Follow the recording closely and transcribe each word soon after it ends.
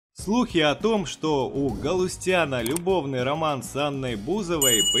Слухи о том, что у Галустяна любовный роман с Анной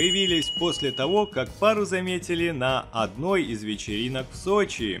Бузовой, появились после того, как пару заметили на одной из вечеринок в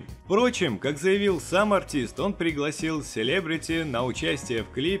Сочи. Впрочем, как заявил сам артист, он пригласил селебрити на участие в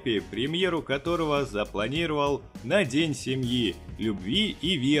клипе, премьеру которого запланировал на День семьи, любви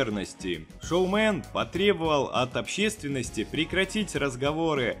и верности. Шоумен потребовал от общественности прекратить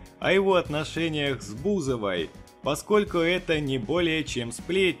разговоры о его отношениях с Бузовой, поскольку это не более чем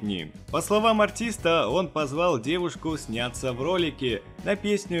сплетни. По словам артиста, он позвал девушку сняться в ролике на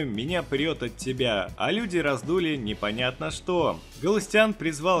песню «Меня прет от тебя», а люди раздули непонятно что. Галустян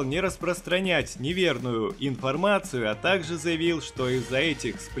призвал не распространять неверную информацию, а также заявил, что из-за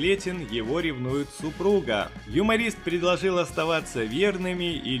этих сплетен его ревнует супруга. Юморист предложил оставаться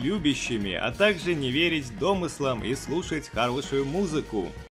верными и любящими, а также не верить домыслам и слушать хорошую музыку.